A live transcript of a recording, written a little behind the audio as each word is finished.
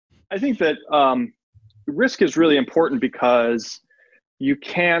I think that risk is really important because you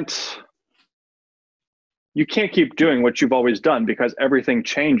can't keep doing what you've always done because everything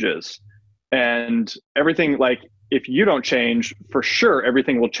changes, and everything, like, if you don't change, for sure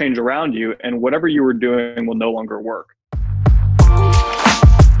everything will change around you, and whatever you were doing will no longer work.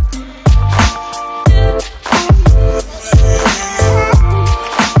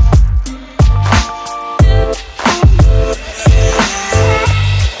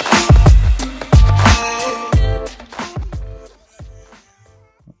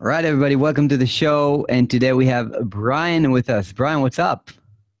 All right, everybody, welcome to the show. And today we have Brian with us. Brian, what's up?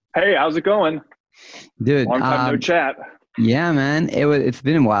 Hey, how's it going? Dude, long time no chat. Yeah, man, it's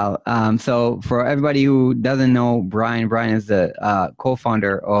been a while. So for everybody who doesn't know Brian is the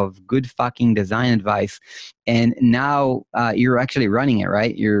co-founder of Good Fucking Design Advice. And now you're actually running it,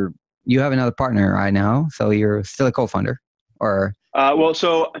 right? You have another partner right now, so you're still a co-founder, or... Well,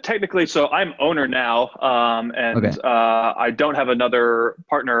 so technically, I'm owner now, and Okay. I don't have another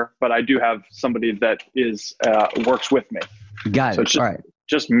partner, but I do have somebody that is works with me. Got it. So it's All right.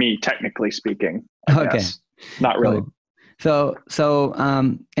 just me, technically speaking. I guess. Not really. Cool. So,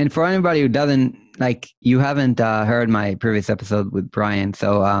 and for anybody who doesn't, you haven't heard my previous episode with Brian.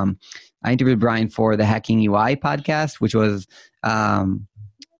 So, I interviewed Brian for the Hacking UI podcast, which was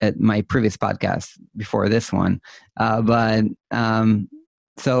at my previous podcast before this one.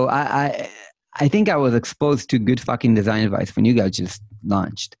 So I think I was exposed to Good Fucking Design Advice when you guys just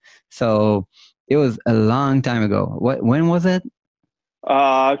launched. So it was a long time ago. When was it?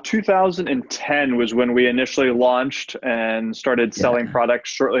 2010 was when we initially launched and started selling products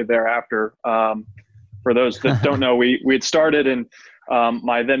shortly thereafter. For those that don't know, we had started, and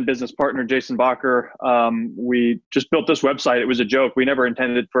my then business partner, Jason Bacher, we just built this website. It was a joke. We never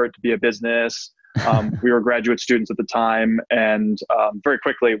intended for it to be a business. We were graduate students at the time, and very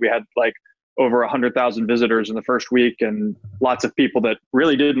quickly we had over 100,000 visitors in the first week, and lots of people that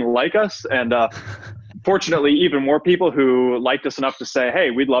really didn't like us. And fortunately, even more people who liked us enough to say,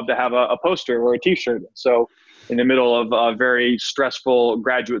 hey, we'd love to have a poster or a t-shirt. So in the middle of a very stressful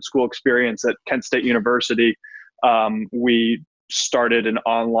graduate school experience at Kent State University, we started an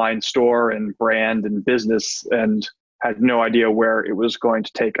online store and brand and business, and had no idea where it was going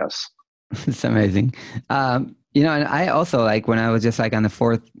to take us. It's amazing. And I also, when I was just on the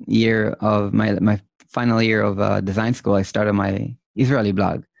fourth year of my final year of design school, I started my Israeli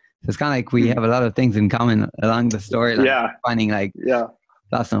blog. So it's kind of we have a lot of things in common along the story. Finding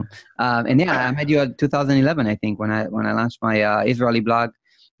awesome. And I met you in 2011, I think, when I launched my Israeli blog.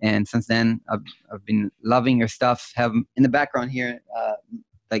 And since then, I've been loving your stuff. Have in the background here,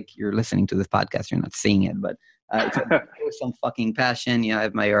 you're listening to this podcast, you're not seeing it, but it's with some fucking passion. I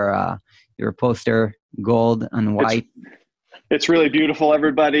have your poster, gold and white. It's really beautiful,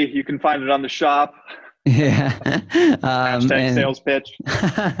 everybody. You can find it on the shop. Yeah. Hashtag sales pitch.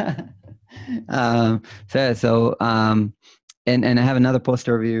 And I have another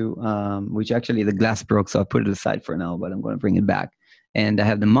poster of you, which actually the glass broke, so I put it aside for now, but I'm going to bring it back. And I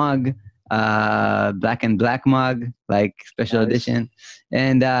have the mug, black and black mug, special edition.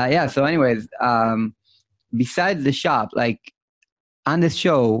 And so anyways, besides the shop, on this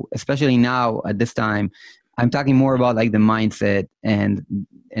show, especially now at this time, I'm talking more about the mindset and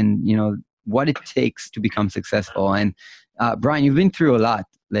what it takes to become successful. And Brian, you've been through a lot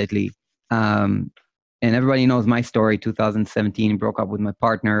lately. And everybody knows my story. 2017, broke up with my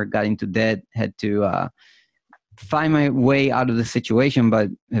partner, got into debt, had to find my way out of the situation, but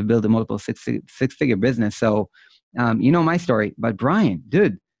have built a multiple six-figure business. So, my story. But Brian,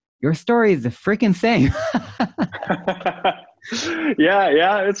 dude, your story is the freaking same.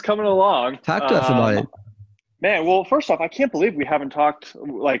 Yeah, it's coming along. Talk to us about it. Man, well, first off, I can't believe we haven't talked.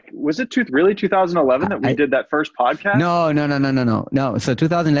 Was it really 2011 that we did that first podcast? No. So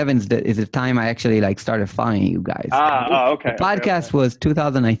 2011 is the time I actually started following you guys. Okay. The podcast was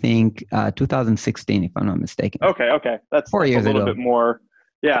 2016, if I'm not mistaken. Okay. That's 4 years ago. A little bit more.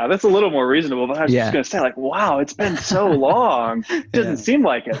 Yeah, that's a little more reasonable. But I was just going to say, wow, it's been so long. It doesn't seem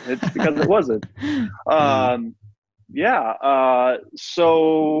like it. It's because it wasn't.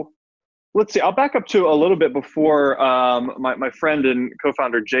 So let's see. I'll back up to a little bit before my friend and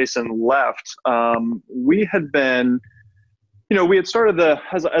co-founder Jason left. We had been, we had started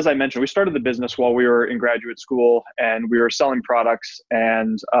as I mentioned, we started the business while we were in graduate school, and we were selling products.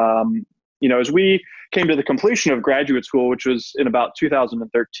 And as we came to the completion of graduate school, which was in about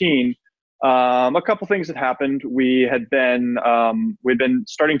 2013, a couple things had happened. We'd been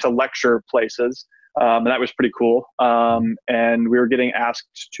starting to lecture places, and that was pretty cool. And we were getting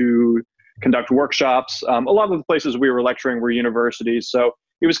asked to conduct workshops. A lot of the places we were lecturing were universities. So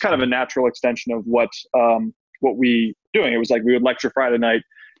it was kind of a natural extension of what we were doing. It was like we would lecture Friday night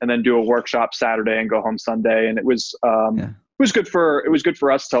and then do a workshop Saturday and go home Sunday. And it was good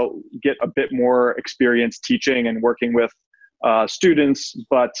for us to get a bit more experience teaching and working with students.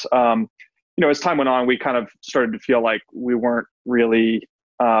 But as time went on, we kind of started to feel like we weren't really,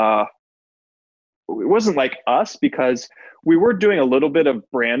 it wasn't like us, because we were doing a little bit of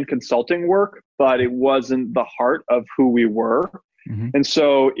brand consulting work, but it wasn't the heart of who we were. Mm-hmm. And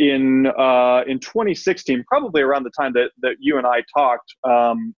so in 2016, probably around the time that you and I talked,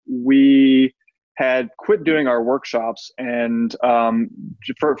 we had quit doing our workshops. And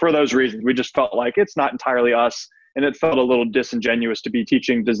for those reasons, we just felt like it's not entirely us. And it felt a little disingenuous to be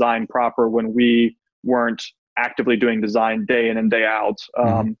teaching design proper when we weren't actively doing design day in and day out.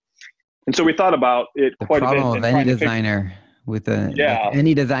 Mm-hmm. And so we thought about it quite a bit. The problem of any designer with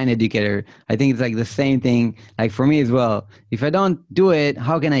any design educator, I think it's like the same thing. Like for me as well, if I don't do it,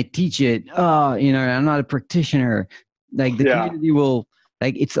 how can I teach it? I'm not a practitioner. Like the community will,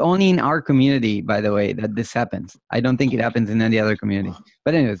 like, it's only in our community, by the way, that this happens. I don't think it happens in any other community.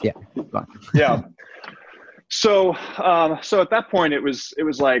 But anyways, yeah. Yeah. So at that point, it was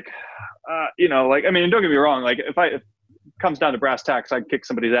like, don't get me wrong. Like if it comes down to brass tacks, I'd kick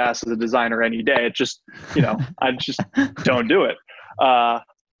somebody's ass as a designer any day. It just, I just don't do it.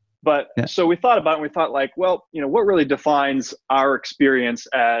 So we thought about it and we thought like, well, what really defines our experience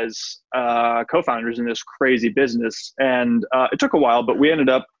as co-founders in this crazy business? And it took a while, but we ended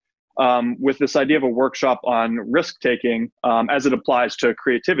up with this idea of a workshop on risk-taking as it applies to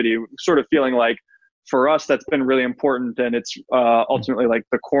creativity, sort of feeling like, for us, that's been really important, and it's ultimately like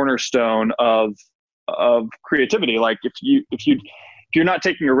the cornerstone of creativity. Like if you're not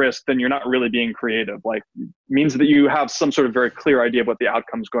taking a risk, then you're not really being creative. Like it means that you have some sort of very clear idea of what the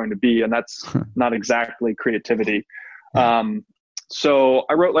outcome is going to be, and that's not exactly creativity. So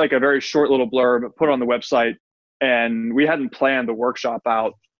I wrote like a very short little blurb, put it on the website, and we hadn't planned the workshop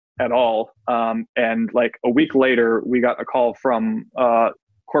out at all. And like a week later, we got a call from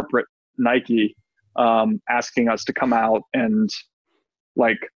corporate Nike asking us to come out and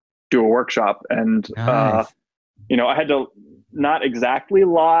like do a workshop. And nice. I had to not exactly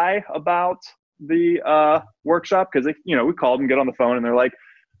lie about the workshop, because we called and get on the phone and they're like,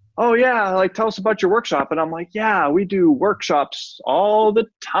 oh yeah, like tell us about your workshop. And I'm like, yeah, we do workshops all the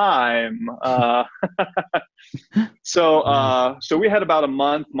time. So we had about a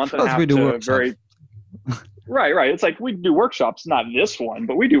month and a half to very Right. It's like we do workshops, not this one,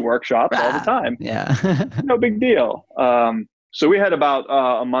 but we do workshops all the time. Yeah. No big deal. So we had about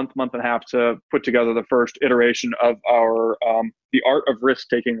a month and a half to put together the first iteration of our the Art of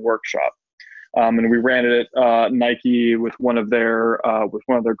Risk-Taking workshop. And we ran it at Nike with one of their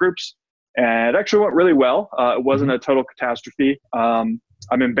groups, and it actually went really well. It wasn't a total catastrophe. I'm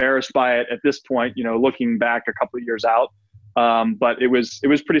embarrassed by it at this point, looking back a couple of years out. But it was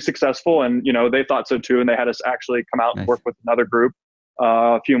pretty successful, and they thought so too, and they had us actually come out and work with another group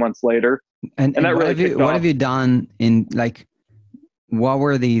a few months later. And that really what have you done in, like, what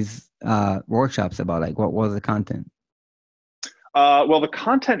were these workshops about? Like, what was the content? Well, the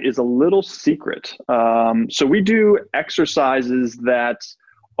content is a little secret. So we do exercises that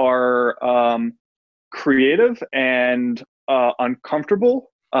are creative and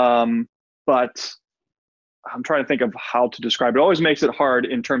uncomfortable, but I'm trying to think of how to describe it. It always makes it hard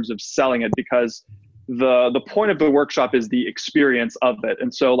in terms of selling it, because the point of the workshop is the experience of it.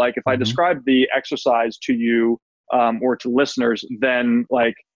 And so like if I describe the exercise to you or to listeners, then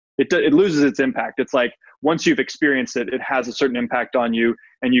like it loses its impact. It's like once you've experienced it, it has a certain impact on you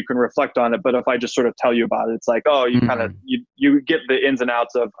and you can reflect on it. But if I just sort of tell you about it, it's like, oh, you kind of, you get the ins and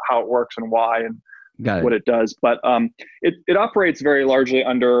outs of how it works and why and what it does. But it operates very largely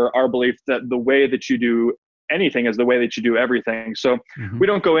under our belief that the way that you do anything is the way that you do everything. So we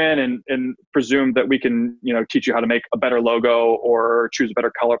don't go in and presume that we can, teach you how to make a better logo or choose a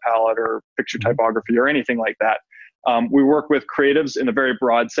better color palette or fix your typography or anything like that. We work with creatives in a very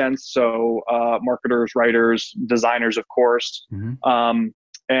broad sense. So marketers, writers, designers, of course.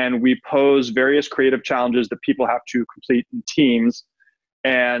 And we pose various creative challenges that people have to complete in teams.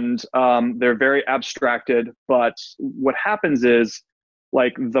 And they're very abstracted. But what happens is,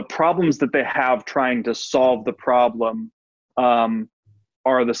 like, the problems that they have trying to solve the problem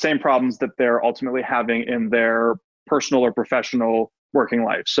are the same problems that they're ultimately having in their personal or professional working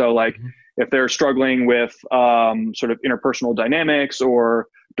life. So like if they're struggling with sort of interpersonal dynamics or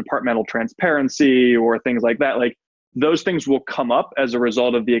departmental transparency or things like that, like those things will come up as a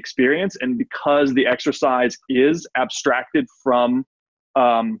result of the experience. And because the exercise is abstracted from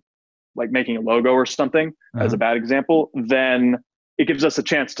like making a logo or something as a bad example, then it gives us a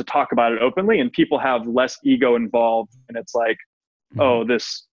chance to talk about it openly, and people have less ego involved. And it's like, oh,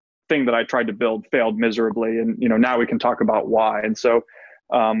 this thing that I tried to build failed miserably. And, now we can talk about why. And so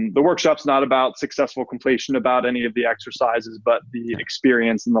the workshop's not about successful completion about any of the exercises, but the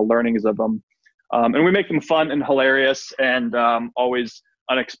experience and the learnings of them. And we make them fun and hilarious and always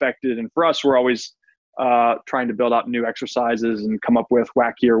unexpected. And for us, we're always trying to build out new exercises and come up with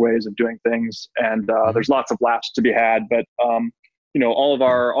wackier ways of doing things. And there's lots of laughs to be had. But all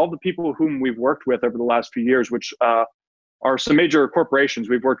the people whom we've worked with over the last few years, which are some major corporations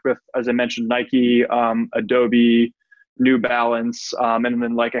we've worked with, as I mentioned, Nike, Adobe, New Balance, and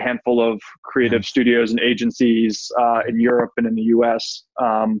then like a handful of creative studios and agencies in Europe and in the US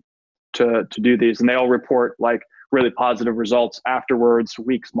to do these. And they all report like really positive results afterwards,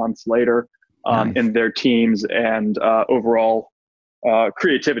 weeks, months later, in their teams and overall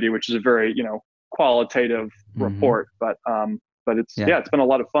creativity, which is a very, qualitative report. But it's, it's been a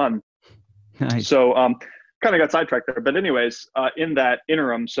lot of fun. Nice. So kind of got sidetracked there. But anyways, in that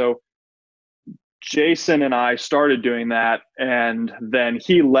interim, so Jason and I started doing that, and then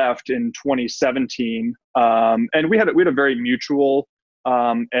he left in 2017. And we had a very mutual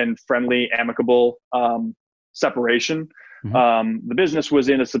and friendly, amicable separation. The business was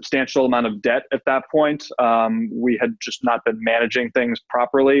in a substantial amount of debt at that point. We had just not been managing things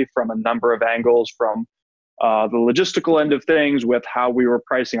properly from a number of angles, from the logistical end of things with how we were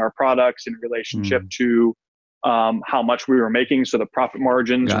pricing our products in relationship to how much we were making. So the profit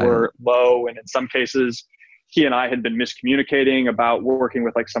margins were low. And in some cases, he and I had been miscommunicating about working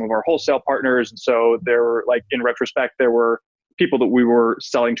with like some of our wholesale partners. And so there were like, in retrospect, there were people that we were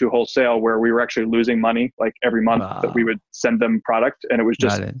selling to wholesale where we were actually losing money like every month that we would send them product. And it was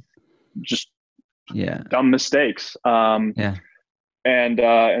just dumb mistakes. And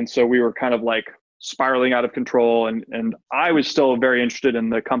so we were kind of like spiraling out of control. And I was still very interested in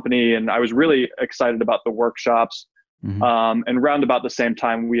the company, and I was really excited about the workshops. And round about the same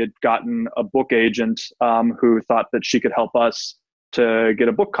time, we had gotten a book agent who thought that she could help us to get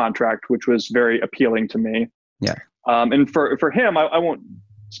a book contract, which was very appealing to me. And for him, I won't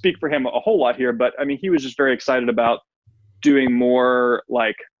speak for him a whole lot here, but I mean, he was just very excited about doing more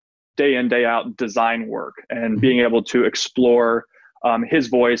like day in, day out design work and being able to explore his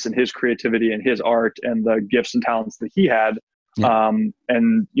voice and his creativity and his art and the gifts and talents that he had.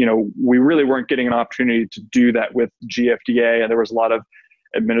 And, we really weren't getting an opportunity to do that with GFDA. And there was a lot of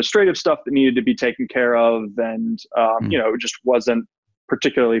administrative stuff that needed to be taken care of. And, it just wasn't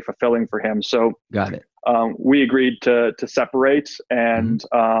particularly fulfilling for him. So we agreed to separate, and,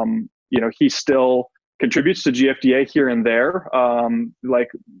 he still contributes to GFDA here and there, like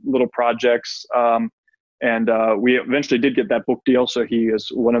little projects. And we eventually did get that book deal. So he is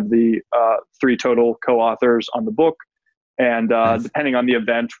one of the 3 total co-authors on the book. And depending on the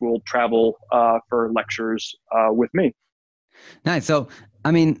event, we'll travel for lectures with me. Nice. So,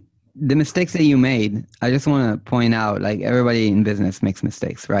 I mean, the mistakes that you made, I just want to point out, like everybody in business makes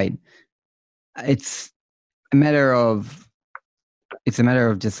mistakes, right? It's a matter of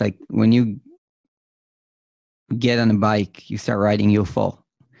just like when you get on a bike, you start riding, you'll fall.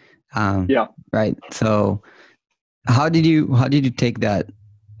 Right. So how did you take that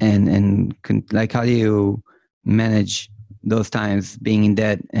and like, how do you manage those times being in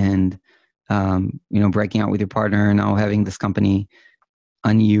debt and, breaking out with your partner and now having this company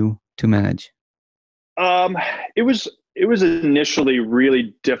on you to manage? It was initially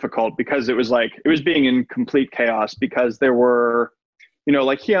really difficult because it was being in complete chaos, because there were,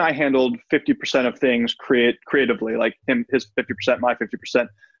 like he and I handled 50% of things creatively, like his 50%, my 50%.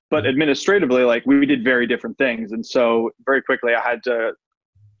 But administratively, like we did very different things. And so very quickly I had to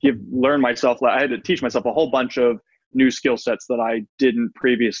I had to teach myself a whole bunch of new skill sets that I didn't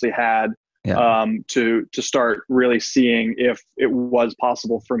previously had to start really seeing if it was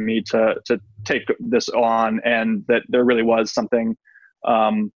possible for me to take this on, and that there really was something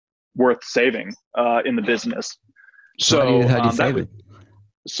worth saving in the business. So how do you save it?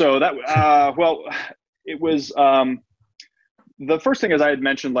 So that, it was, the first thing, as I had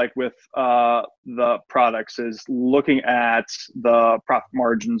mentioned, like with the products, is looking at the profit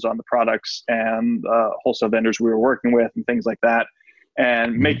margins on the products and wholesale vendors we were working with and things like that,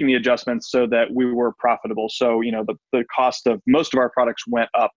 and making the adjustments so that we were profitable. So, the cost of most of our products went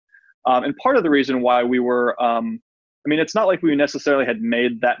up. And part of the reason why we were, it's not like we necessarily had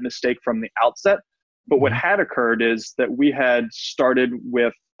made that mistake from the outset, but what had occurred is that we had started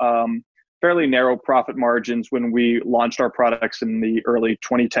with fairly narrow profit margins when we launched our products in the early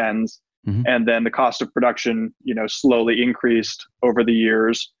 2010s. And then the cost of production, slowly increased over the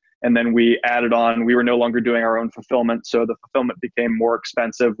years. And then we added on, we were no longer doing our own fulfillment. So the fulfillment became more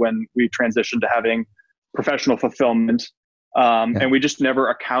expensive when we transitioned to having professional fulfillment. And we just never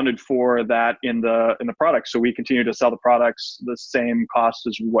accounted for that in the product. So we continue to sell the products the same cost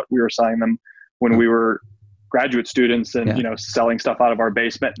as what we were selling them when we were graduate students and, selling stuff out of our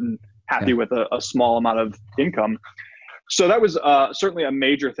basement and happy with a small amount of income. So that was certainly a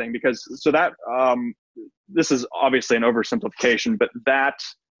major thing because this is obviously an oversimplification, but that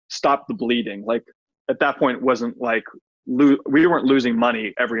stopped the bleeding. Like at that point, it wasn't like we weren't losing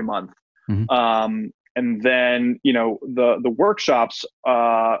money every month. Mm-hmm. And then, the workshops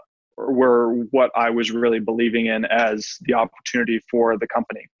were what I was really believing in as the opportunity for the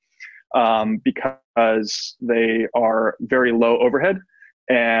company because they are very low overhead.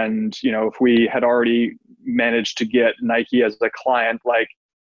 And, if we had already managed to get Nike as a client,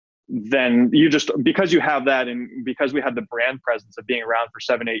 then because you have that and because we had the brand presence of being around for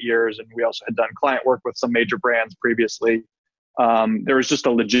 7-8 years, and we also had done client work with some major brands previously, there was just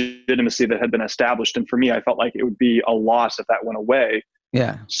a legitimacy that had been established. And for me, I felt like it would be a loss if that went away.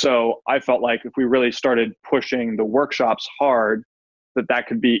 Yeah. So I felt like if we really started pushing the workshops hard, that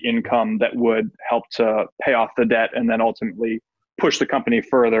could be income that would help to pay off the debt and then ultimately push the company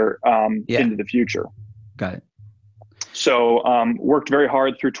further into the future. Got it. So worked very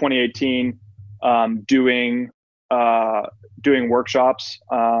hard through 2018 doing workshops.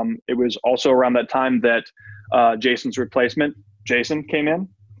 It was also around that time that Jason's replacement, Jason, came in.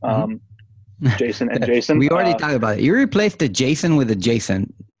 Jason and Jason. We already talked about it. You replaced the Jason with a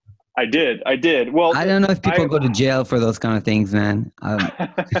Jason. I did. Well, I don't know if people go to jail for those kind of things, man.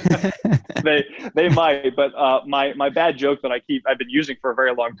 They might, but my bad joke that I've been using for a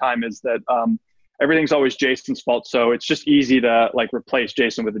very long time is that everything's always Jason's fault. So it's just easy to replace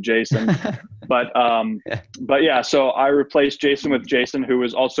Jason with a Jason. But yeah, so I replaced Jason with Jason, who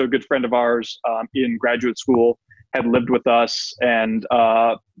was also a good friend of ours in graduate school, had lived with us and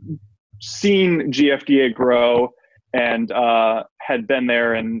seen GFDA grow and had been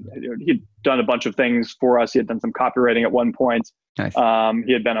there, and he'd done a bunch of things for us. He had done some copywriting at one point. Nice.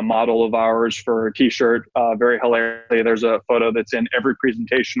 He had been a model of ours for a t-shirt, very hilariously. There's a photo that's in every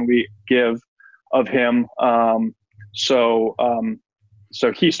presentation we give of him. So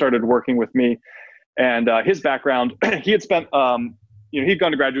he started working with me, and his background, he had spent, he'd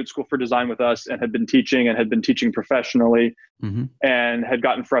gone to graduate school for design with us and had been teaching professionally, and had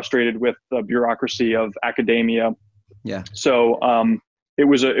gotten frustrated with the bureaucracy of academia. Yeah. So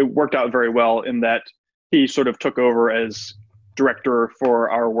it worked out very well in that he sort of took over as director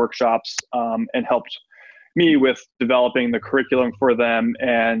for our workshops and helped me with developing the curriculum for them.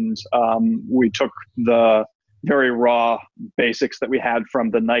 And we took the very raw basics that we had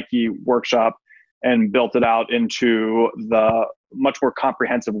from the Nike workshop and built it out into the much more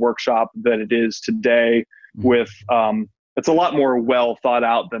comprehensive workshop that it is today. With it's a lot more well thought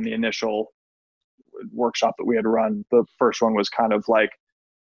out than the initial workshop that we had run. The first one was kind of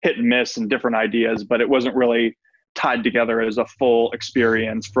hit and miss and different ideas, but it wasn't really tied together as a full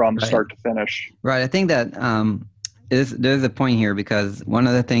experience from start to finish. Right. I think that there's a point here, because one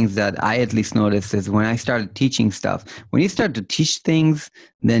of the things that I at least noticed is when I started teaching stuff, when you start to teach things,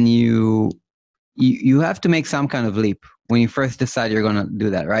 then you have to make some kind of leap when you first decide you're going to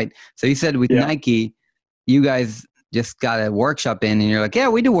do that, right? So you said with Nike, you guys just got a workshop in and you're like, yeah,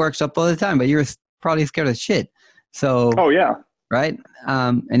 we do workshop all the time, but you're probably scared of shit. So, right.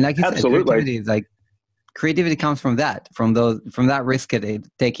 And like you said, creativity is creativity comes from that, from that risk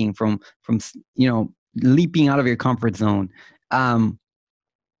taking, from leaping out of your comfort zone. And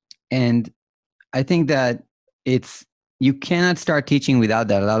I think that you cannot start teaching without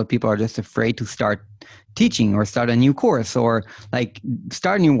that. A lot of people are just afraid to start teaching or start a new course or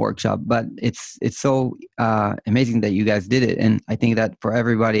start a new workshop, but it's so amazing that you guys did it. And I think that for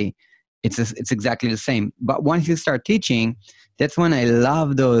everybody, it's exactly the same. But once you start teaching, that's when I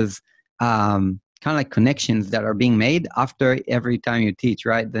love those kind of connections that are being made after every time you teach,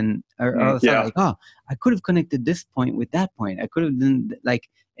 right? Then I could have connected this point with that point. I could have done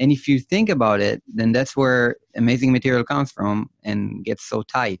and if you think about it, then that's where amazing material comes from and gets so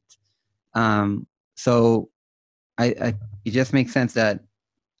tight. So it just makes sense that,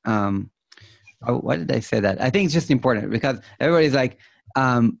 why did I say that? I think it's just important because everybody's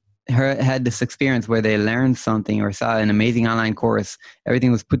had this experience where they learned something or saw an amazing online course.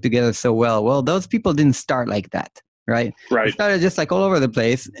 Everything was put together so well. Well, those people didn't start like that, right? Right. They started just all over the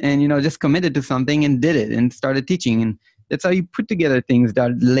place and, just committed to something and did it and started teaching. And that's how you put together things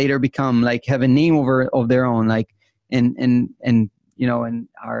that later become have a name of their own, and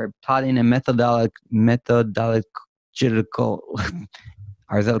are taught in a methodological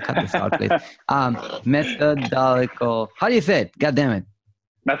Arzel, cut this out, please. Methodological. How do you say it? God damn it.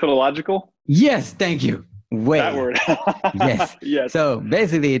 Methodological? Yes, thank you. That word. Yes. Yes. So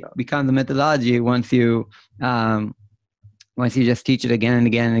basically, it becomes a methodology once you just teach it again and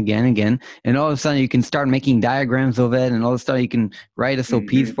again and again and again, and all of a sudden you can start making diagrams of it, and all of a sudden you can write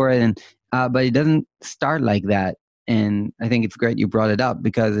SOPs for it, and but it doesn't start like that. And I think it's great you brought it up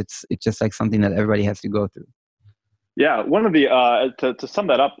because it's just like something that everybody has to go through. Yeah, one of the to sum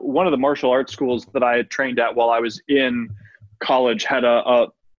that up, one of the martial arts schools that I had trained at while I was in college had a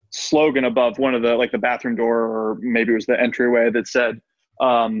slogan above one of the bathroom door, or maybe it was the entryway, that said,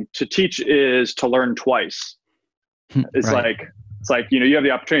 "To teach is to learn twice." It's Right. like you have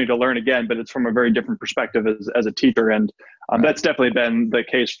the opportunity to learn again, but it's from a very different perspective as a teacher, and that's definitely been the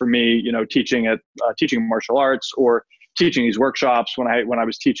case for me. Teaching martial arts or teaching these workshops when I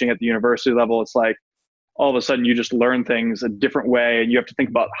was teaching at the university level, it's like, all of a sudden you just learn things a different way, and you have to think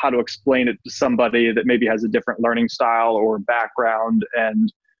about how to explain it to somebody that maybe has a different learning style or background.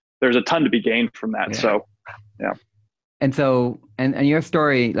 And there's a ton to be gained from that. Yeah. So, yeah. And so, and your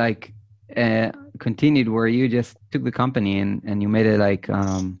story continued where you just took the company and you made it like,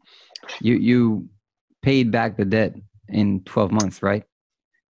 you paid back the debt in 12 months, right?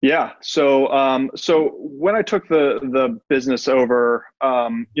 Yeah. So when I took the business over,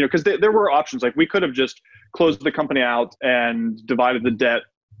 because there were options. Like, we could have just closed the company out and divided the debt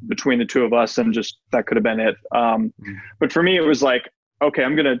between the two of us, and just that could have been it. But for me, it was like, okay,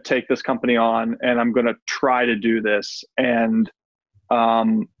 I'm going to take this company on, and I'm going to try to do this, and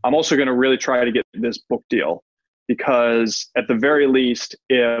I'm also going to really try to get this book deal, because at the very least,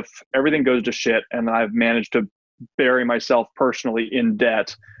 if everything goes to shit and I've managed to bury myself personally in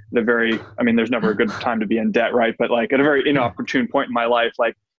debt, there's never a good time to be in debt, right? But like at a very inopportune point in my life,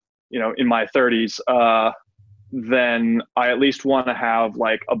 like, in my 30s, then I at least want to have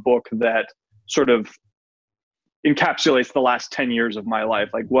like a book that sort of encapsulates the last 10 years of my life,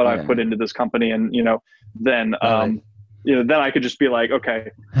 like what I've put into this company. And, then I could just be like,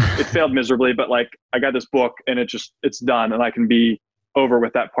 okay, it failed miserably, but like, I got this book and it's done, and I can be over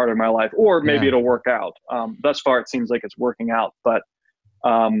with that part of my life, or maybe it'll work out. Thus far, it seems like it's working out, but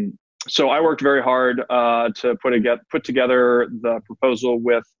so I worked very hard to put together the proposal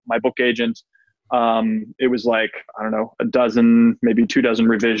with my book agent. It was like, I don't know, a dozen, maybe 24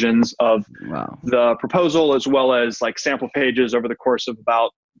 revisions of the proposal, as well as like sample pages over the course of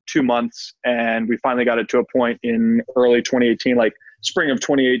about 2 months. And we finally got it to a point in early 2018, like spring of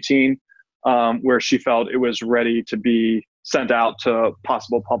 2018, where she felt it was ready to be sent out to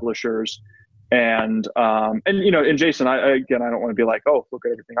possible publishers. And Jason, I don't want to be like, oh, look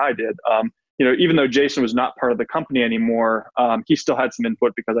at everything I did. Even though Jason was not part of the company anymore, he still had some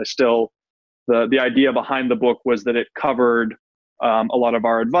input, because the idea behind the book was that it covered a lot of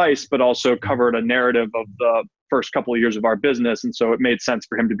our advice, but also covered a narrative of the first couple of years of our business. And so it made sense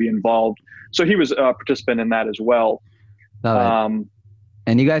for him to be involved. So he was a participant in that as well.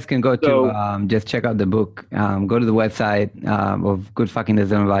 And you guys can go to just check out the book. Go to the website of Good Fucking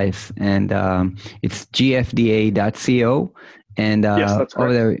Design Advice, and it's gfda.co. And yes, that's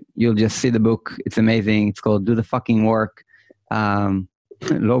over there, you'll just see the book. It's amazing. It's called Do the Fucking Work.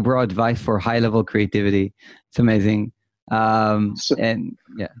 Lowbrow advice for high-level creativity. It's amazing. And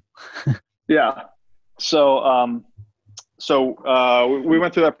yeah. Yeah. So we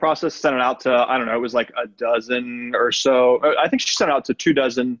went through that process, sent it out to, I don't know, it was like a dozen or so. I think she sent it out to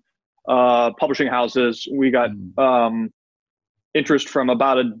 24 publishing houses. We got interest from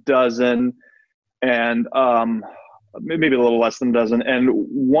about a dozen, and maybe a little less than a dozen. And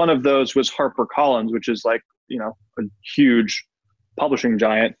one of those was HarperCollins, which is like, a huge publishing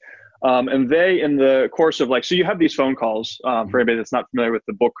giant. And they, in the course of so you have these phone calls, for anybody that's not familiar with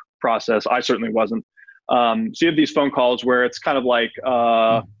the book process. I certainly wasn't. So you have these phone calls where it's kind of like,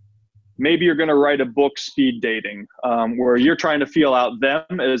 maybe you're going to write a book speed dating, where you're trying to feel out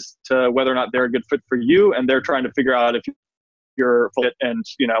them as to whether or not they're a good fit for you. And they're trying to figure out if you're fit and,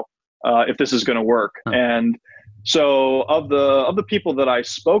 if this is going to work. And so of the people that I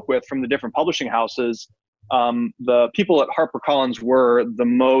spoke with from the different publishing houses, the people at HarperCollins were the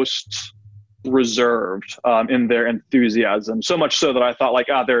most reserved in their enthusiasm. So much so that I thought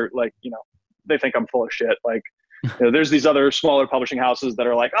they're like, they think I'm full of shit. Like, there's these other smaller publishing houses that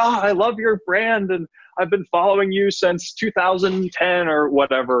are like, oh, I love your brand, and I've been following you since 2010 or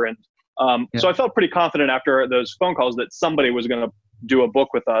whatever. And so I felt pretty confident after those phone calls that somebody was going to do a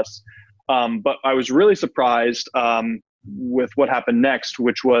book with us. But I was really surprised with what happened next,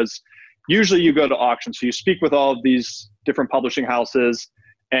 which was, usually you go to auction. So you speak with all of these different publishing houses,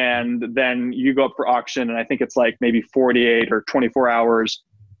 and then you go up for auction, and I think it's like maybe 48 or 24 hours.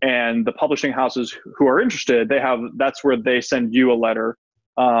 And the publishing houses who are interested, that's where they send you a letter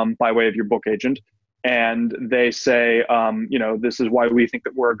by way of your book agent. And they say, this is why we think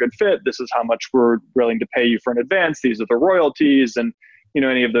that we're a good fit. This is how much we're willing to pay you for an advance. These are the royalties and,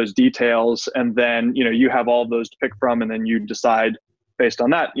 any of those details. And then, you have all of those to pick from, and then you decide based on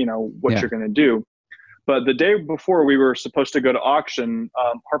that, what you're going to do. But the day before we were supposed to go to auction,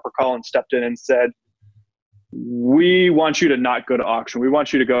 HarperCollins stepped in and said, we want you to not go to auction. We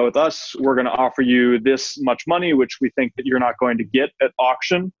want you to go with us. We're going to offer you this much money, which we think that you're not going to get at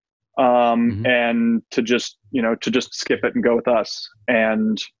auction. And to just skip it and go with us.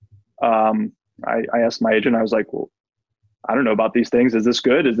 And I asked my agent, I was like, well, I don't know about these things. Is this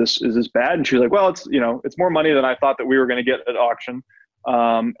good? Is this bad? And she was like, well, it's more money than I thought that we were going to get at auction.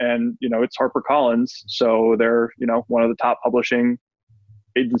 And it's HarperCollins. So they're, one of the top publishing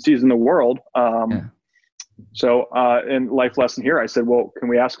agencies in the world. So in life lesson here, I said, well, can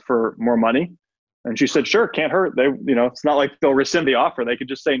we ask for more money? And she said, sure, can't hurt. They, it's not like they'll rescind the offer. They could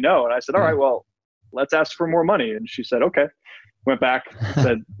just say no. And I said, all right, well, let's ask for more money. And she said, okay. Went back,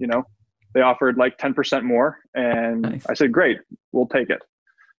 said, they offered like 10% more. And nice. I said, great, we'll take it.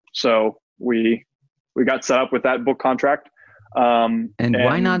 So we got set up with that book contract. And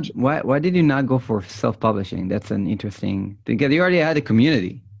why not? Why did you not go for self-publishing? That's an interesting thing, because you already had a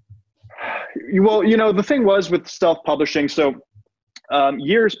community. Well, the thing was with self-publishing, so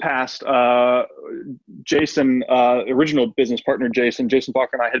years past, Jason, original business partner Jason Bacher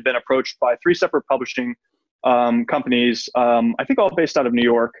and I had been approached by 3 separate publishing companies, I think all based out of New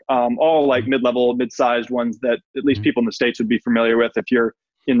York, all like mid-level, mid-sized ones that at least people in the States would be familiar with if you're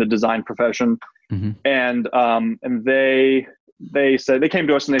in the design profession. And they said, they came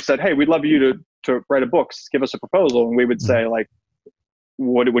to us and they said, hey, we'd love you to write a book, give us a proposal. And we would say like,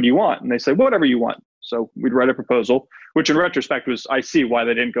 what do you want? And they said, whatever you want. So we'd write a proposal, which in retrospect I see why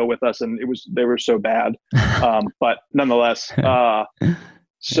they didn't go with us. And they were so bad. But nonetheless,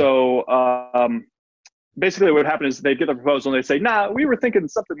 basically what happened is they'd get the proposal and they'd say, nah, we were thinking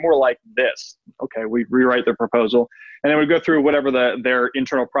something more like this. Okay, we'd rewrite their proposal, and then we'd go through whatever their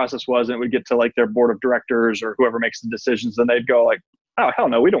internal process was, and it would get to like their board of directors or whoever makes the decisions, and they'd go like, oh, hell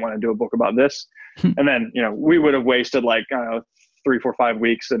no, we don't want to do a book about this. And then, we would have wasted like, I don't know, 3, 4, 5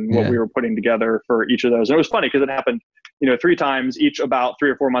 weeks and what we were putting together for each of those. And it was funny because it happened, 3 times, each about 3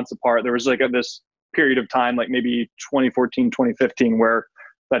 or 4 months apart. There was like this period of time, like maybe 2014, 2015, where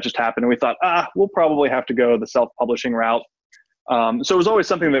that just happened. And we thought, we'll probably have to go the self-publishing route. So it was always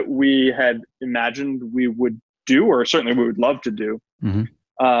something that we had imagined we would do, or certainly we would love to do.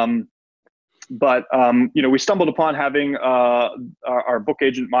 But we stumbled upon having our book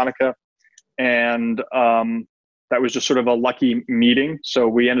agent, Monica, and that was just sort of a lucky meeting. So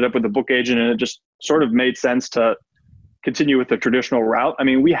we ended up with a book agent, and it just sort of made sense to continue with the traditional route. I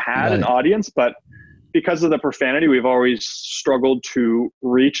mean, we had an audience, but because of the profanity, we've always struggled to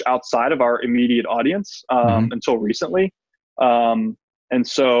reach outside of our immediate audience until recently. And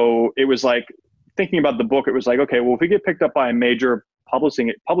so it was like, thinking about the book, it was like, okay, well, if we get picked up by a major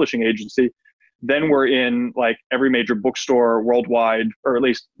publishing agency, then we're in like every major bookstore worldwide, or at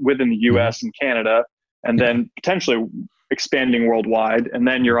least within the US and Canada, and then potentially expanding worldwide. And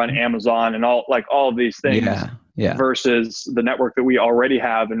then you're on Amazon and all of these things. Versus the network that we already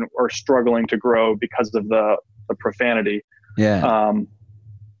have and are struggling to grow because of the profanity. So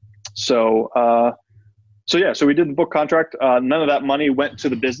we did the book contract. None of that money went to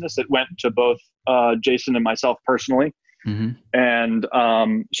the business. It went to both Jason and myself personally. And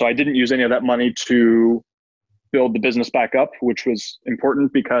so I didn't use any of that money to build the business back up, which was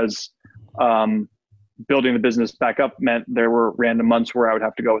important because building the business back up meant there were random months where I would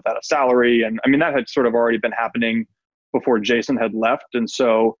have to go without a salary. And I mean, that had sort of already been happening before Jason had left. And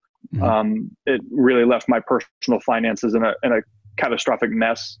so it really left my personal finances in a catastrophic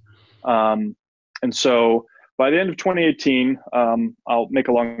mess. And so by the end of 2018, I'll make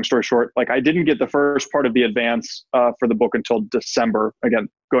a long story short, like I didn't get the first part of the advance for the book until December, again,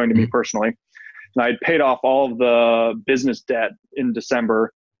 going to me personally. And I had paid off all of the business debt in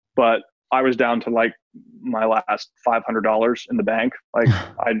December, but I was down to like my last $500 in the bank. Like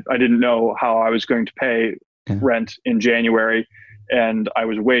I didn't know how I was going to pay rent in January. And I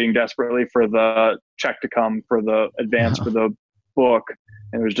was waiting desperately for the check to come for the advance for the book.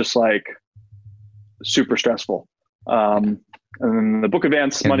 And it was just like super stressful. And then the book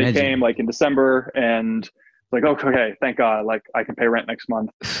advance money came like in December, and like, okay, thank God, like I can pay rent next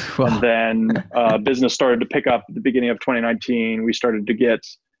month. And then business started to pick up at the beginning of 2019. We started to get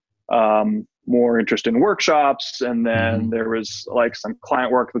more interest in workshops. And then Mm-hmm. there was like some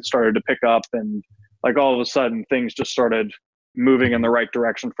client work that started to pick up, and like all of a sudden things just started moving in the right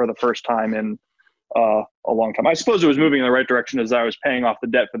direction for the first time in a long time. I suppose it was moving in the right direction as I was paying off the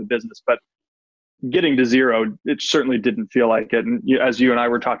debt for the business, but getting to zero, it certainly didn't feel like it. And as you and I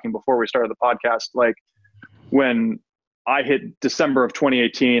were talking before we started the podcast, like when I hit December of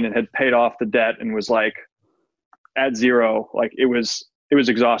 2018 and had paid off the debt and was like at zero, like it was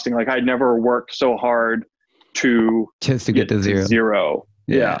exhausting. Like I'd never worked so hard to Just to get to zero.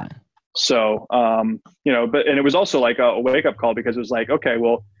 Yeah. So, but it was also like a wake up call, because it was like, okay,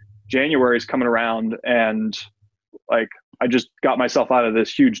 well, January is coming around, and like I just got myself out of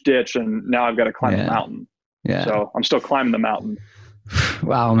this huge ditch, and now I've got to climb the mountain. Yeah. So I'm still climbing the mountain.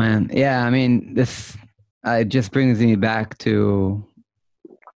 Wow, man. Yeah. I mean, it just brings me back to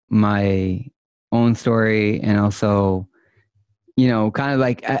my own story, and also, kind of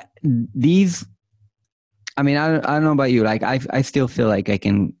like these. I mean, I don't know about you. Like, I still feel like I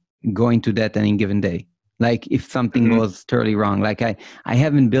can go into debt any given day. Like, if something goes totally wrong, like I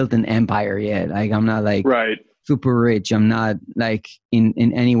haven't built an empire yet. Like, I'm not like super rich. I'm not like in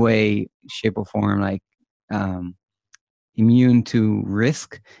any way, shape, or form like immune to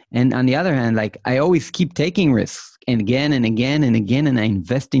risk. And on the other hand, like I always keep taking risks, and again and again and again, and I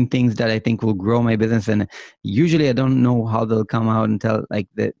invest in things that I think will grow my business. And usually I don't know how they'll come out until like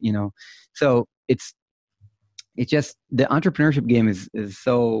that, So it's just the entrepreneurship game is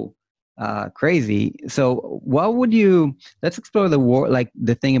so crazy. So what would let's explore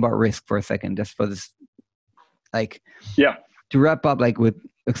the thing about risk for a second, just for this, like, to wrap up, like with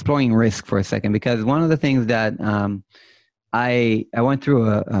exploring risk for a second, because one of the things that I went through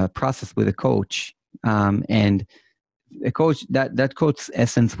a process with a coach, and a coach that coach's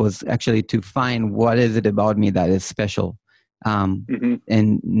essence was actually to find what is it about me that is special,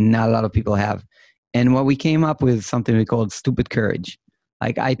 and not a lot of people have. And what we came up with something we called stupid courage.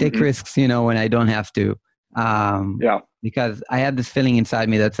 Like I take risks, when I don't have to, because I have this feeling inside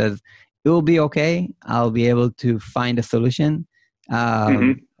me that says it will be okay. I'll be able to find a solution,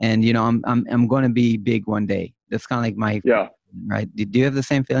 and I'm going to be big one day. That's kind of like my right. Do you have the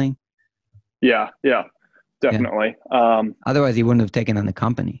same feeling? Yeah, definitely. Yeah. Otherwise, you wouldn't have taken on the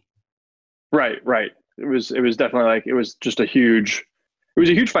company. Right. It was definitely like it was a huge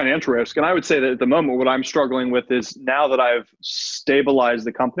financial risk. And I would say that at the moment, what I'm struggling with is now that I've stabilized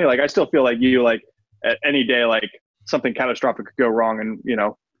the company, like I still feel like like at any day, like something catastrophic could go wrong. And,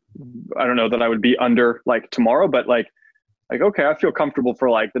 I don't know that I would be under like tomorrow, but like, okay, I feel comfortable for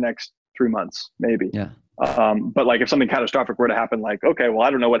like the next 3 months, maybe. Yeah. But like if something catastrophic were to happen, like, okay, well, I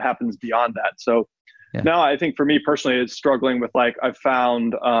don't know what happens beyond that. So now I think for me personally, it's struggling with like, I've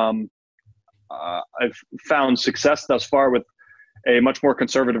found success thus far with a much more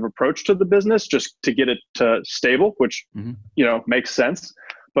conservative approach to the business, just to get it to stable, which, makes sense.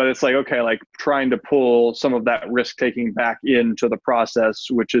 But it's like, okay, like trying to pull some of that risk taking back into the process,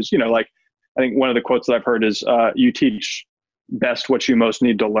 which is, like, I think one of the quotes that I've heard is, you teach best what you most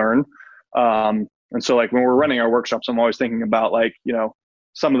need to learn. And so like when we're running our workshops, I'm always thinking about like,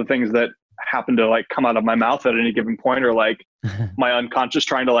 some of the things that happen to like come out of my mouth at any given point, or like my unconscious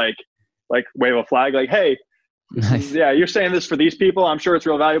trying to like wave a flag, like, hey, nice. You're saying this for these people. I'm sure it's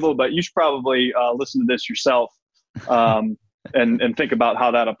real valuable, but you should probably listen to this yourself, and think about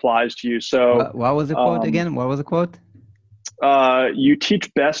how that applies to you. So what was the quote again? What was the quote? You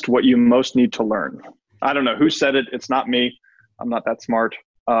teach best what you most need to learn. I don't know who said it. It's not me. I'm not that smart.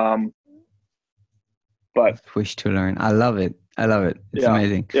 But wish to learn. I love it. It's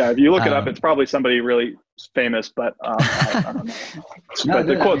amazing. Yeah. If you look it up, it's probably somebody really famous, but I don't know. But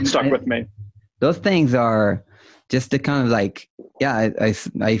the quote stuck with me. Those things are just the kind of like, I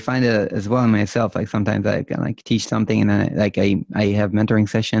find it as well in myself. Like sometimes I can like teach something, and then I have mentoring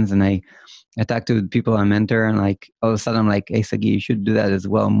sessions, and I talk to people I mentor, and like all of a sudden I'm like, hey, Sagi, you should do that as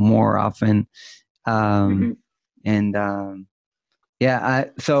well more often. So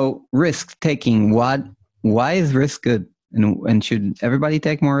risk taking, why is risk good, and should everybody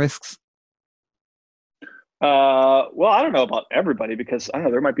take more risks? Well, I don't know about everybody, because I don't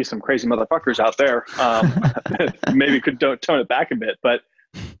know, there might be some crazy motherfuckers out there. Maybe could tone it back a bit, but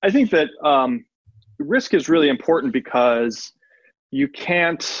I think that risk is really important, because you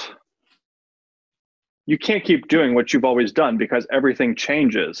can't keep doing what you've always done, because everything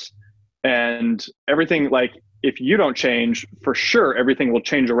changes, and everything, like if you don't change, for sure everything will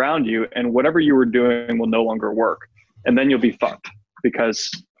change around you, and whatever you were doing will no longer work, and then you'll be fucked,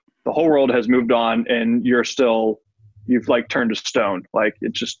 because the whole world has moved on, and you've like turned to stone. Like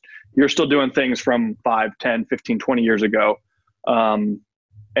it's just, you're still doing things from 5, 10, 15, 20 years ago.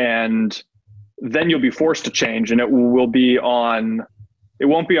 And then you'll be forced to change, and it won't be on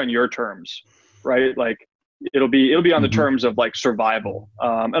your terms, right? Like it'll be on the terms of like survival.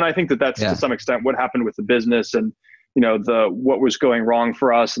 And I think that's to some extent what happened with the business, and what was going wrong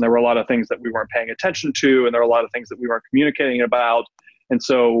for us. And there were a lot of things that we weren't paying attention to, and there were a lot of things that we weren't communicating about. And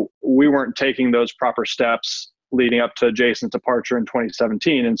so we weren't taking those proper steps leading up to Jason's departure in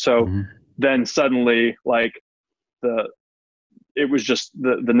 2017. And so then suddenly, like it was just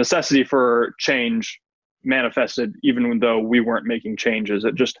the necessity for change manifested, even though we weren't making changes.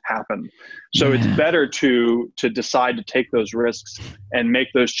 It just happened. So it's better to decide to take those risks and make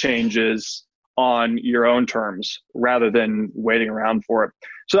those changes on your own terms rather than waiting around for it.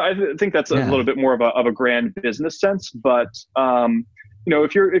 So I think that's a little bit more of a grand business sense. But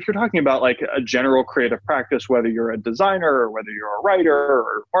if you're talking about like a general creative practice, whether you're a designer or whether you're a writer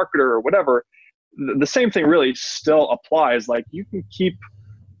or marketer or whatever, the same thing really still applies. Like you can keep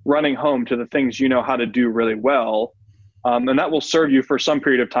running home to the things you know how to do really well, and that will serve you for some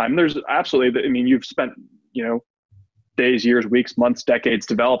period of time. There's absolutely, I mean, you've spent days, years, weeks, months, decades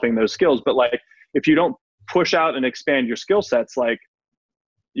developing those skills, but like if you don't push out and expand your skill sets, like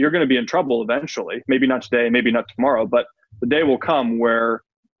you're going to be in trouble eventually. Maybe not today, maybe not tomorrow, but the day will come where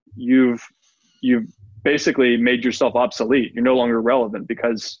you've basically made yourself obsolete. You're no longer relevant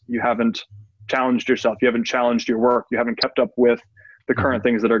because you haven't challenged yourself. You haven't challenged your work. You haven't kept up with the current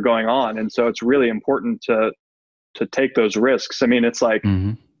things that are going on. And so it's really important to take those risks. I mean, it's like,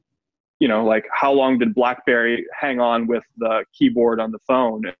 like how long did BlackBerry hang on with the keyboard on the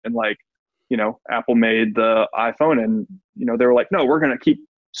phone? And like, Apple made the iPhone, and, they were like, no, we're going to keep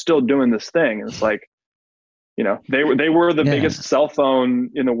still doing this thing. And it's like, they were the biggest cell phone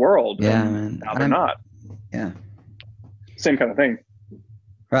in the world. Yeah, and now they're not. Yeah. Same kind of thing.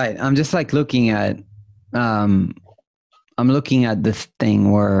 Right. I'm just like looking at, I'm looking at this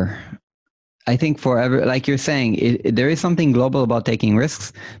thing where I think like you're saying, there is something global about taking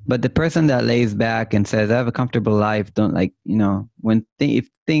risks, but the person that lays back and says, I have a comfortable life, don't like, if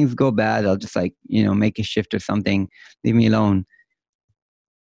things go bad, I'll just like, make a shift or something, leave me alone.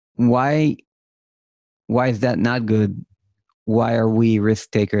 Why is that not good? Why are we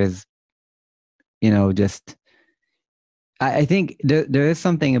risk takers? I think there is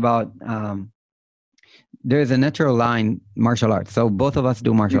something about, there's a natural line, martial arts. So both of us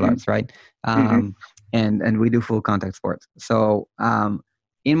do martial arts, right? And we do full contact sports. So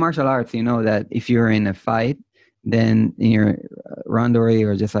in martial arts, that if you're in a fight, then in your randori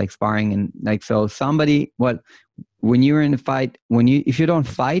or just like sparring, and like, so when you're in a fight, if you don't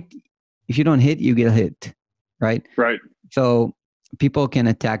fight, if you don't hit, you get hit, right? Right. So people can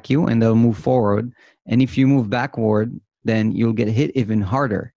attack you and they'll move forward. And if you move backward, then you'll get hit even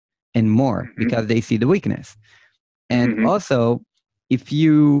harder and more because they see the weakness. And also,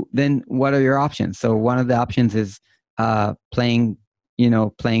 then what are your options? So one of the options is playing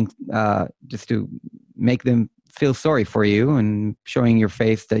just to make them feel sorry for you and showing your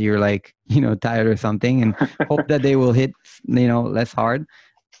face that you're like, tired or something, and hope that they will hit, less hard.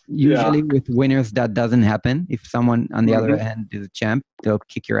 Usually with winners, that doesn't happen. If someone on the other hand is a champ, they'll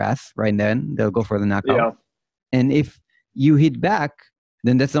kick your ass right then. They'll go for the knockout. Yeah. And if you hit back,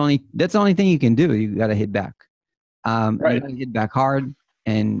 then that's the only thing you can do. You got to hit back. You got to hit back hard,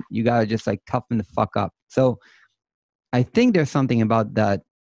 and you got to just like toughen the fuck up. So I think there's something about that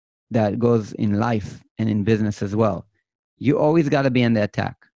goes in life and in business as well. You always got to be on the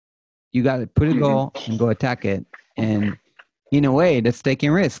attack. You got to put a goal and go attack it. And in a way, that's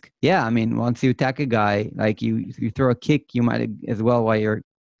taking risk. Yeah, I mean, once you attack a guy, like you throw a kick, you might as well, while your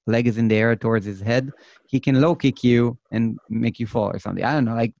leg is in the air towards his head, he can low kick you and make you fall or something. I don't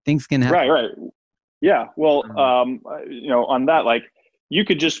know, like things can happen. Right. Yeah. Well, on that, like you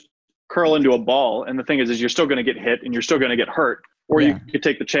could just curl into a ball, and the thing is you're still going to get hit and you're still going to get hurt, or you could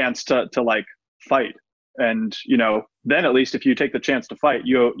take the chance to like fight. And, then at least if you take the chance to fight,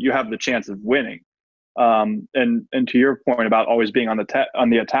 you have the chance of winning. And to your point about always being on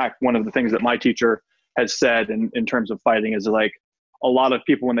the attack, one of the things that my teacher has said in terms of fighting is like a lot of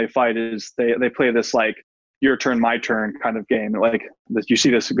people when they fight is they play this like your turn, my turn kind of game. Like you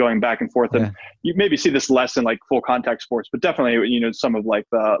see this going back and forth, and you maybe see this less in like full contact sports, but definitely, some of like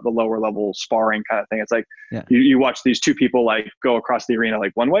the lower level sparring kind of thing. It's like you watch these two people like go across the arena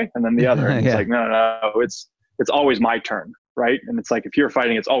like one way and then the other. And it's like, no, it's always my turn. Right. And it's like, if you're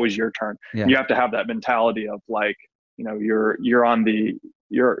fighting, it's always your turn. Yeah. You have to have that mentality of like, you're on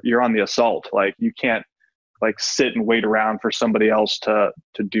the assault. Like you can't like sit and wait around for somebody else to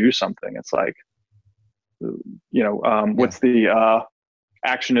do something. It's like, what's the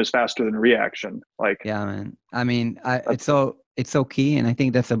action is faster than reaction. Like, yeah, man. I mean, it's so it's so key. And I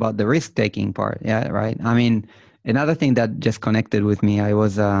think that's about the risk taking part. Yeah. Right. I mean, another thing that just connected with me, I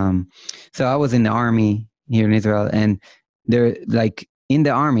was, so I was in the army here in Israel, and they're like in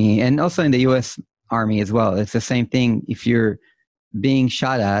the army and also in the US Army as well. It's the same thing. If you're being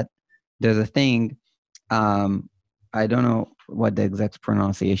shot at, there's a thing, I don't know what the exact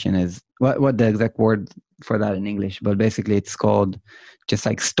pronunciation is, what the exact word for that in English, but basically it's called just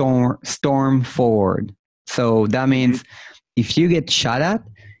like storm forward. So that means if you get shot at,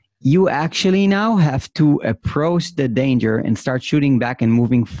 you actually now have to approach the danger and start shooting back and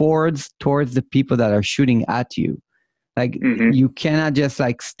moving forwards towards the people that are shooting at you. Like you cannot just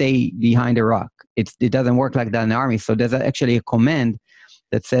like stay behind a rock. It doesn't work like that in the army. So there's actually a command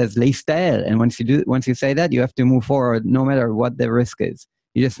that says "Leistel," and once you say that, you have to move forward no matter what the risk is.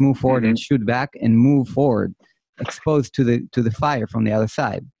 You just move forward and shoot back and move forward, exposed to the fire from the other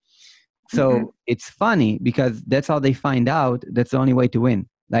side. So it's funny because that's how they find out that's the only way to win.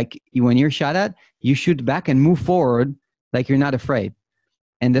 Like when you're shot at, you shoot back and move forward like you're not afraid,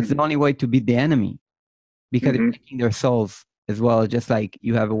 and that's the only way to beat the enemy, because it's taking their souls as well. Just like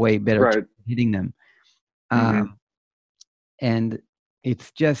you have a way better chance of hitting them, and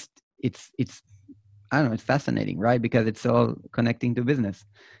it's just it's I don't know, it's fascinating, right? Because it's all connecting to business.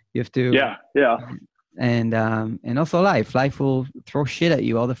 You have to and also life will throw shit at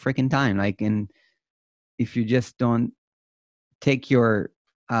you all the freaking time. Like, and if you just don't take your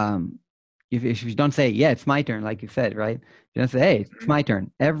if you don't say, yeah, it's my turn, like you said, right? You don't say, hey, it's my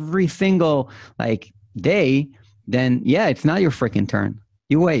turn every single like day, then yeah, it's not your freaking turn.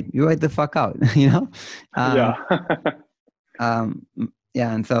 You wait the fuck out, you know?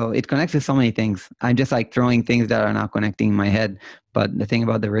 Yeah, and so it connects to so many things. I'm just like throwing things that are not connecting in my head. But the thing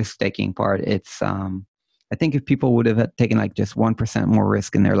about the risk-taking part, it's I think if people would have taken like just 1% more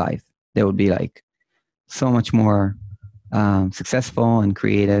risk in their life, they would be like so much more successful and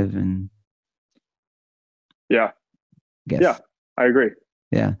creative. And yeah, I agree.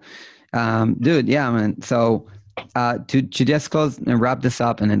 Yeah, dude. Yeah, man. So to just close and wrap this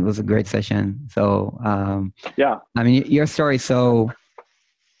up, and it was a great session. So I mean, your story is so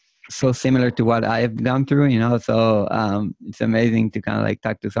similar to what I have gone through, you know. So it's amazing to kind of like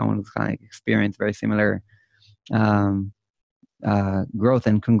talk to someone who's kind of experienced very similar growth.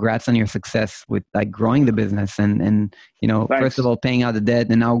 And congrats on your success with like growing the business and you know, first of all, paying out the debt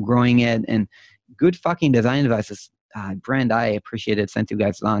and now growing it. And Good Fucking Design Advice, brand I appreciated since you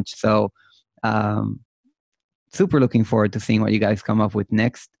guys launched. So super looking forward to seeing what you guys come up with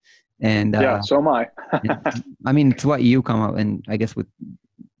next. And so am I. I mean, it's what you come up, and I guess with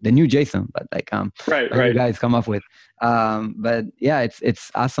the new Jason, but like what you guys come up with. But yeah,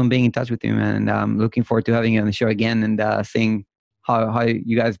 it's awesome being in touch with you, man. And I'm looking forward to having you on the show again and seeing how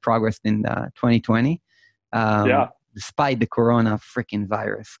you guys progressed in 2020. Despite the corona freaking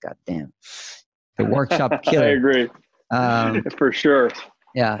virus. God damn. The workshop killer. I agree. For sure.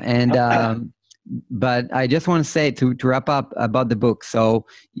 Yeah. And but I just want to say to wrap up about the book. So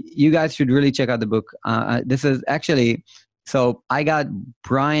you guys should really check out the book. This is actually, so I got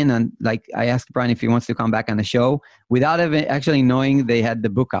Brian, and like I asked Brian if he wants to come back on the show without even actually knowing they had the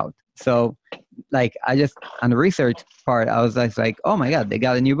book out. So like I just, on the research part, I was like, oh my God, they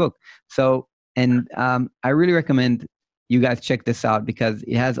got a new book. So, and I really recommend you guys check this out because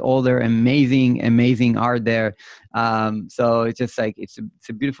it has all their amazing art there. So it's just like, it's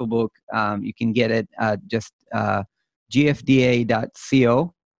a beautiful book. You can get it just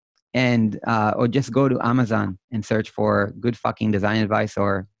gfda.co. And or just go to Amazon and search for Good Fucking Design Advice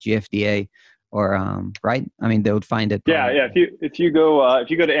or GFDA, or right. I mean, they would find it. Yeah. If you go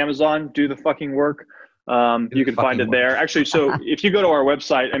to Amazon, do the fucking work. You can find it there. Actually, so if you go to our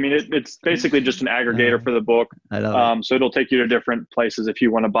website, I mean, it's basically just an aggregator for the book. I love it. So it'll take you to different places if you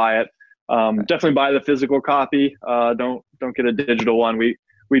want to buy it. Definitely buy the physical copy. Don't get a digital one. We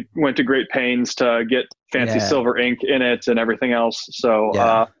went to great pains to get fancy silver ink in it and everything else.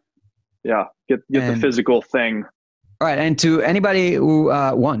 So. Get the physical thing. All right, and to anybody who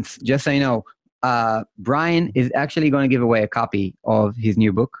wants, just so you know, Brian is actually going to give away a copy of his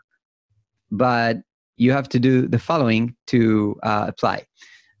new book, but you have to do the following to apply.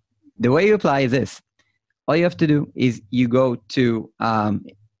 The way you apply is this. All you have to do is you go to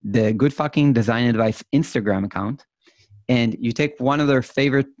the Good Fucking Design Advice Instagram account, and you take one of your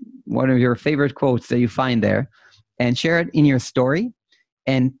favorite quotes that you find there and share it in your story.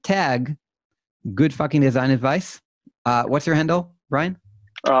 And tag Good Fucking Design Advice. What's your handle, Brian?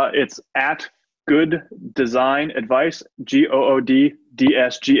 It's at Good Design Advice,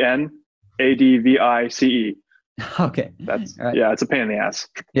 GOODDSGNADVICE. Okay. That's All right. yeah, it's a pain in the ass.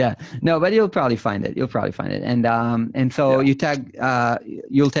 Yeah. No, but you'll probably find it. You'll probably find it. And so Yeah. you tag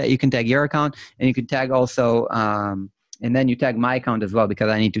you can tag your account, and you can tag also and then you tag my account as well, because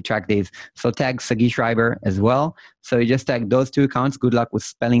I need to track these. So tag Sagi Schreiber as well. So you just tag those two accounts. Good luck with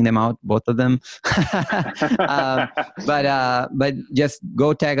spelling them out, both of them. But just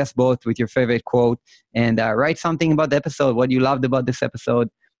go tag us both with your favorite quote, and write something about the episode, what you loved about this episode,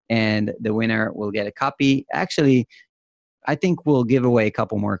 and the winner will get a copy. Actually, I think we'll give away a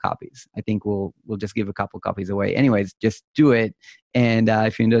couple more copies. I think we'll just give a couple copies away. Anyways, just do it. And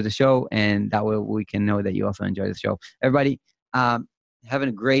if you enjoy the show, and that way we can know that you also enjoy the show. Everybody, having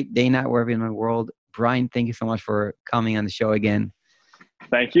a great day, night, wherever in the world. Brian, thank you so much for coming on the show again.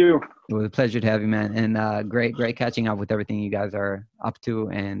 Thank you. It was a pleasure to have you, man. And great catching up with everything you guys are up to.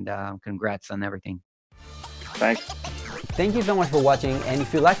 And congrats on everything. Thanks. Thank you so much for watching, and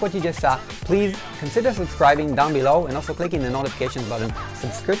if you like what you just saw, please consider subscribing down below and also clicking the notifications button.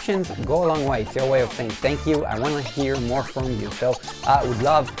 Subscriptions go a long way. It's your way of saying thank you. I want to hear more from you. So I would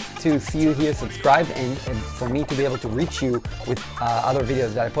love to see you here subscribed, and for me to be able to reach you with other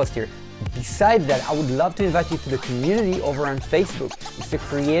videos that I post here. Besides that, I would love to invite you to the community over on Facebook. It's the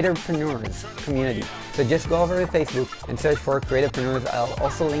Creatorpreneurs community. So just go over to Facebook and search for Creatorpreneurs. I'll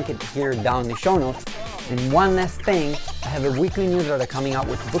also link it here down in the show notes. And one last thing, I have a weekly newsletter coming out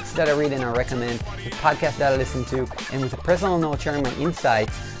with books that I read and I recommend, with podcasts that I listen to, and with a personal note sharing my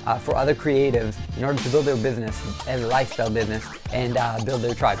insights for other creatives in order to build their business as a lifestyle business and build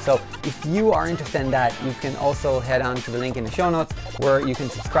their tribe. So if you are interested in that, you can also head on to the link in the show notes where you can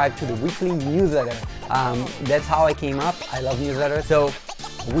subscribe to the weekly newsletter. That's how I came up. I love newsletters. So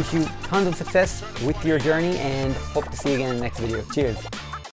I wish you tons of success with your journey, and hope to see you again in the next video. Cheers.